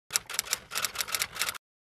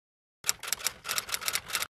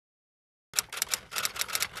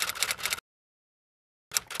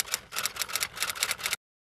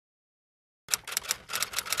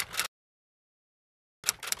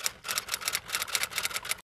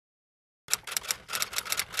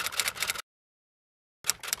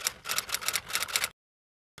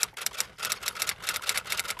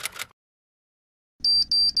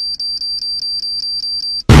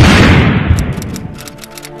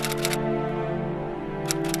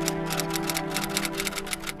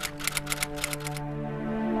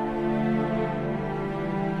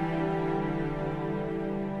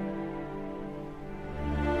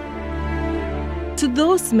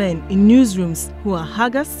those men in newsrooms who are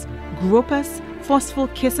huggers, gropers, forceful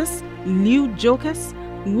kissers, lewd jokers,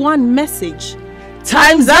 one message: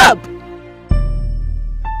 time's up!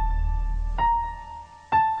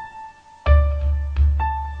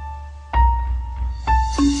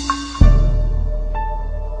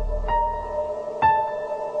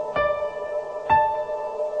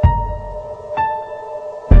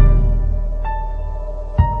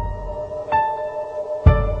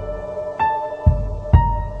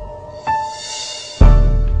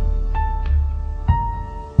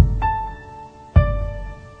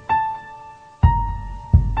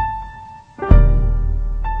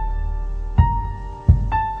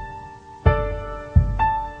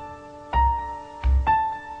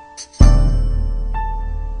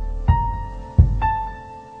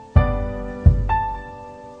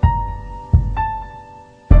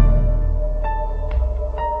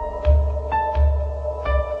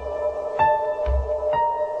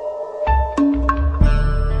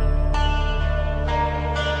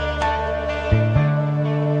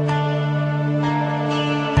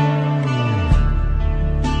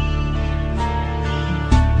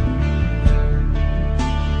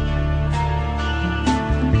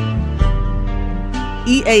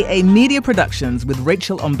 EAA Media Productions with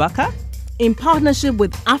Rachel Ombaka, in partnership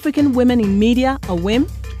with African Women in Media, AWIM,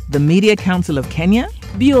 the Media Council of Kenya,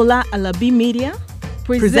 Biola Alabi Media,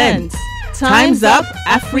 presents Time's Up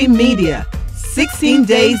AfriMedia, 16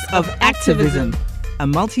 Days of Activism, a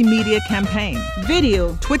multimedia campaign,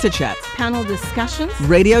 video, Twitter chats, panel discussions,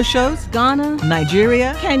 radio shows, Ghana,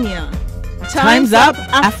 Nigeria, Kenya. Time's Up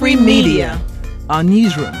AfriMedia, our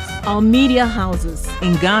newsrooms, our media houses,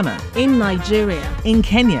 in Ghana, in Nigeria, in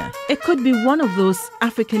Kenya. It could be one of those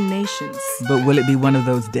African nations. But will it be one of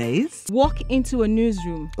those days? Walk into a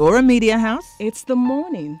newsroom or a media house. It's the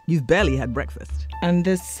morning. You've barely had breakfast. And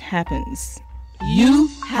this happens. You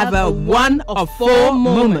have a one of four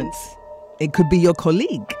moments. It could be your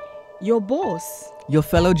colleague, your boss, your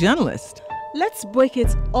fellow journalist. Let's break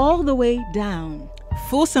it all the way down.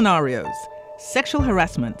 4 scenarios: sexual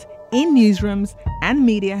harassment in newsrooms and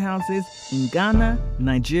media houses in Ghana,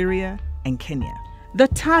 Nigeria, and Kenya. The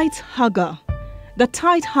tight hugger. The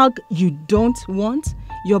tight hug you don't want.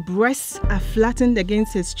 Your breasts are flattened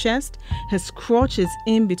against his chest. His crotch is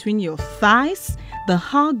in between your thighs. The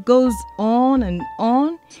hug goes on and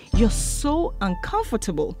on. You're so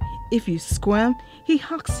uncomfortable. If you squirm, he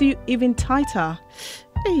hugs you even tighter.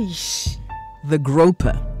 Eesh. The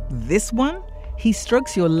groper. This one? He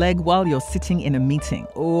strokes your leg while you're sitting in a meeting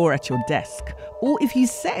or at your desk. Or if you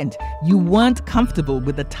said you weren't comfortable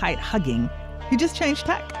with the tight hugging, he just changed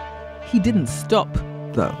tack. He didn't stop,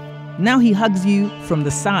 though. Now he hugs you from the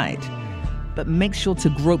side, but make sure to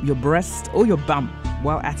grope your breast or your bum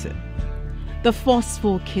while at it. The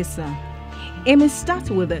forceful kisser. It may start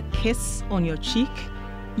with a kiss on your cheek.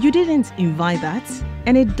 You didn't invite that,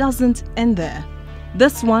 and it doesn't end there.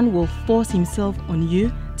 This one will force himself on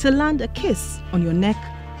you to land a kiss on your neck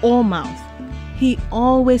or mouth. He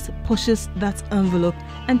always pushes that envelope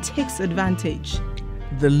and takes advantage.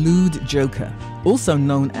 The lewd joker, also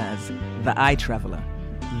known as the eye traveler.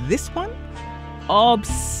 This one?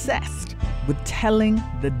 Obsessed with telling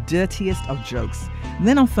the dirtiest of jokes.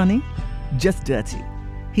 They're not funny, just dirty.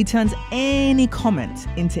 He turns any comment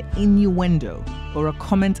into innuendo or a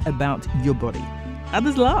comment about your body.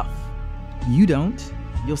 Others laugh. You don't.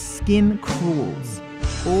 Your skin crawls.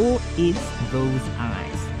 Or it's those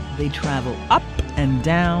eyes. They travel up and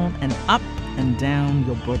down and up and down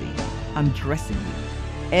your body, undressing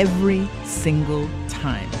you every single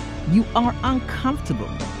time. You are uncomfortable.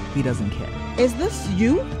 He doesn't care. Is this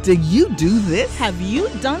you? Do you do this? Have you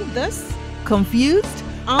done this? Confused?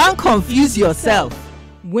 Unconfuse yourself.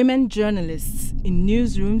 Women journalists in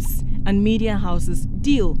newsrooms and media houses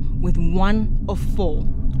deal with one of 4.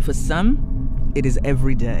 For some, it is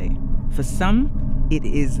every day. For some, it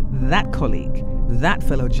is that colleague, that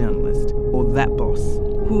fellow journalist, or that boss.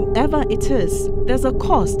 Whoever it is, there's a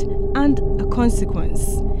cost and a consequence.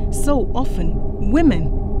 So often,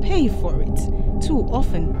 women pay for it. Too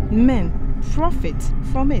often, men profit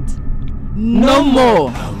from it. No more!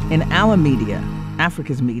 In our media,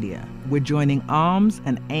 Africa's media, we're joining arms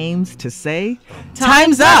and aims to say,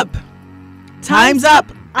 Time's up! Time's up,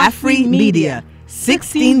 AfriMedia,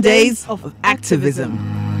 16 days of activism.